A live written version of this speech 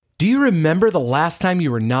Do you remember the last time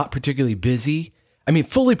you were not particularly busy? I mean,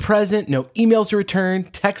 fully present, no emails to return,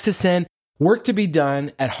 texts to send, work to be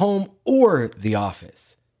done at home or the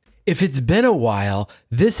office. If it's been a while,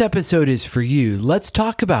 this episode is for you. Let's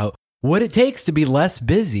talk about what it takes to be less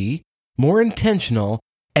busy, more intentional,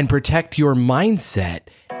 and protect your mindset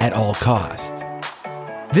at all costs.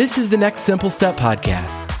 This is the Next Simple Step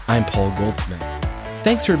podcast. I'm Paul Goldsmith.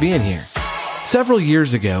 Thanks for being here. Several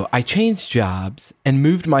years ago, I changed jobs and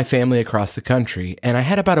moved my family across the country, and I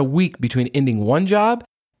had about a week between ending one job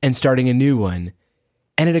and starting a new one.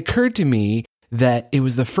 And it occurred to me that it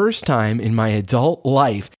was the first time in my adult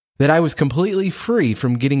life that I was completely free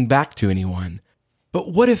from getting back to anyone.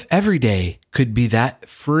 But what if every day could be that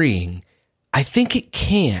freeing? I think it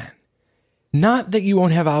can. Not that you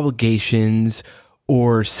won't have obligations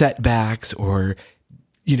or setbacks or,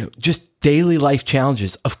 just daily life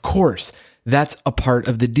challenges. Of course, that's a part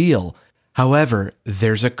of the deal. However,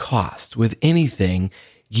 there's a cost. With anything,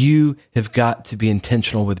 you have got to be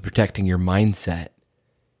intentional with protecting your mindset.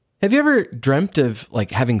 Have you ever dreamt of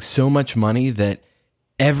having so much money that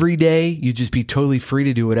every day you'd just be totally free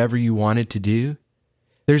to do whatever you wanted to do?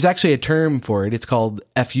 There's actually a term for it. It's called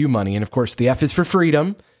FU money. And of course, the F is for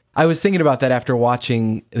freedom. I was thinking about that after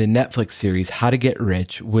watching the Netflix series, How to Get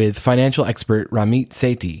Rich, with financial expert Ramit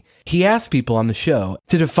Sethi. He asked people on the show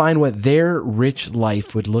to define what their rich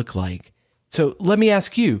life would look like. So let me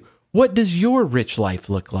ask you, what does your rich life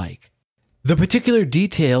look like? The particular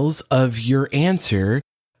details of your answer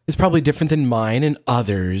is probably different than mine and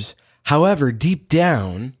others. However, deep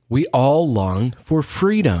down, we all long for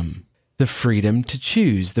freedom. The freedom to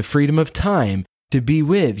choose, the freedom of time, to be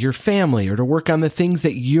with your family or to work on the things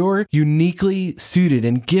that you're uniquely suited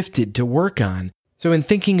and gifted to work on. So in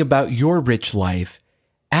thinking about your rich life,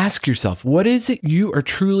 ask yourself, what is it you are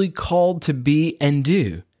truly called to be and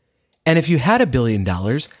do? And if you had $1 billion,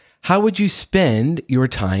 how would you spend your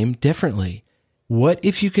time differently? What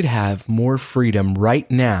if you could have more freedom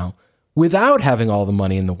right now without having all the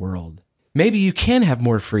money in the world? Maybe you can have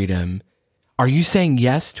more freedom. Are you saying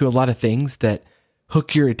yes to a lot of things that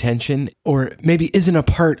hook your attention, or maybe isn't a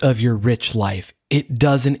part of your rich life? It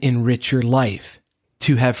doesn't enrich your life.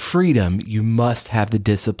 To have freedom, you must have the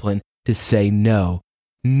discipline to say no.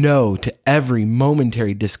 No to every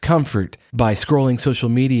momentary discomfort by scrolling social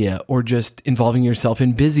media or just involving yourself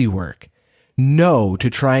in busy work. No to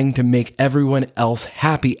trying to make everyone else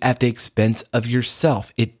happy at the expense of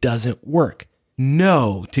yourself. It doesn't work.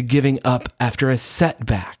 No to giving up after a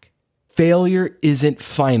setback. Failure isn't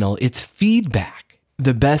final, it's feedback.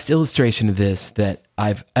 The best illustration of this that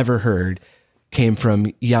I've ever heard came from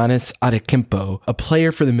Giannis Antetokounmpo, a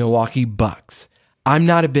player for the Milwaukee Bucks. I'm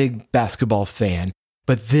not a big basketball fan,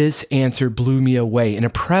 but this answer blew me away. In a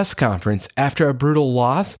press conference after a brutal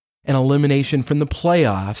loss and elimination from the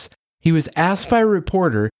playoffs, he was asked by a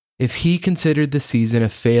reporter if he considered the season a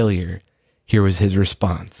failure. Here was his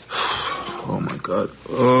response. Oh my God.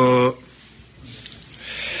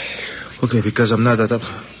 Okay, because I'm not that up.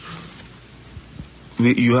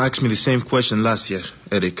 You asked me the same question last year,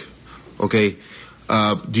 Eric. Okay,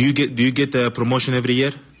 do you get a promotion every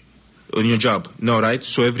year on your job? No, right?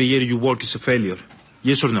 So every year you work is a failure.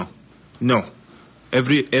 Yes or no? No.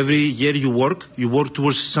 Every year you work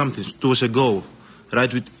towards something, towards a goal,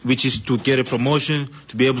 right? Which is to get a promotion,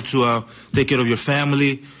 to be able to take care of your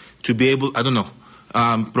family, to be able,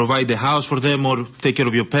 provide the house for them or take care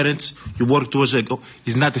of your parents. You work towards a goal.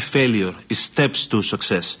 It's not a failure. It's steps to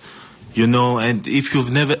success. And if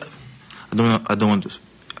you've never, I don't want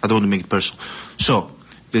to make it personal. So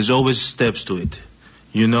there's always steps to it.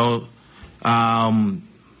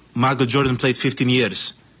 Michael Jordan played 15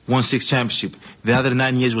 years, won 6 championships. The other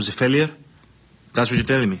 9 years was a failure. That's what you're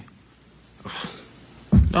telling me.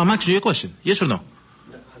 No, I'm asking you a question. Yes or no?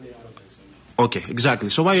 I don't think so. Okay, exactly.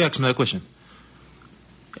 So why are you asking me that question?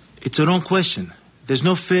 It's a wrong question. There's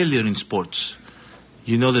no failure in sports.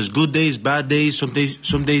 There's good days, bad days.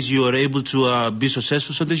 Some days you are able to be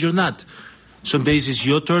successful. Some days you're not. Some days it's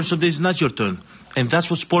your turn. Some days it's not your turn. And that's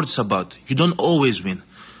what sports is about. You don't always win.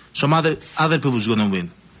 Some other people's going to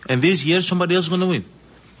win. And this year, somebody else is going to win.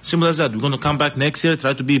 Simple as that. We're going to come back next year,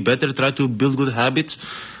 try to be better, try to build good habits,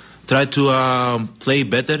 try to play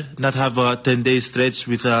better, not have a 10-day stretch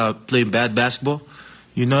with playing bad basketball.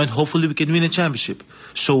 And hopefully we can win a championship.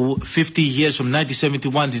 So 50 years from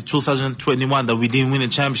 1971 to 2021 that we didn't win a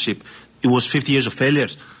championship, it was 50 years of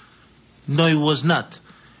failures? No, it was not.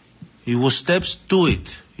 It was steps to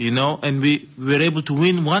it, and we were able to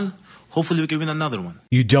win one. Hopefully we can win another one.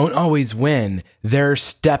 You don't always win. There are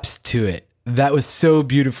steps to it. That was so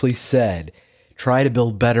beautifully said. Try to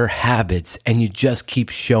build better habits, and you just keep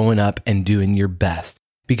showing up and doing your best.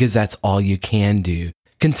 because that's all you can do.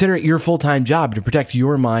 Consider it your full-time job to protect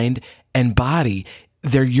your mind and body.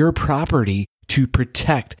 They're your property to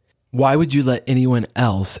protect. Why would you let anyone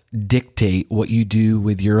else dictate what you do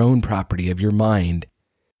with your own property of your mind?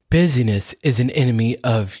 Busyness is an enemy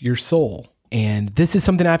of your soul. And this is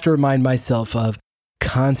something I have to remind myself of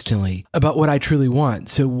constantly about what I truly want.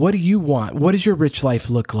 So what do you want? What does your rich life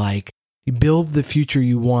look like? You build the future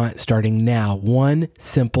you want starting now, one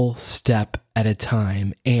simple step at a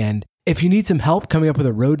time. And if you need some help coming up with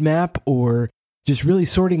a roadmap or just really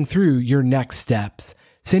sorting through your next steps,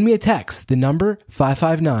 send me a text. The number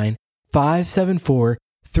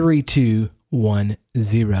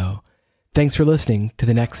 559-574-3210. Thanks for listening to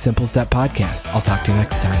the Next Simple Step podcast. I'll talk to you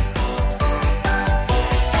next time.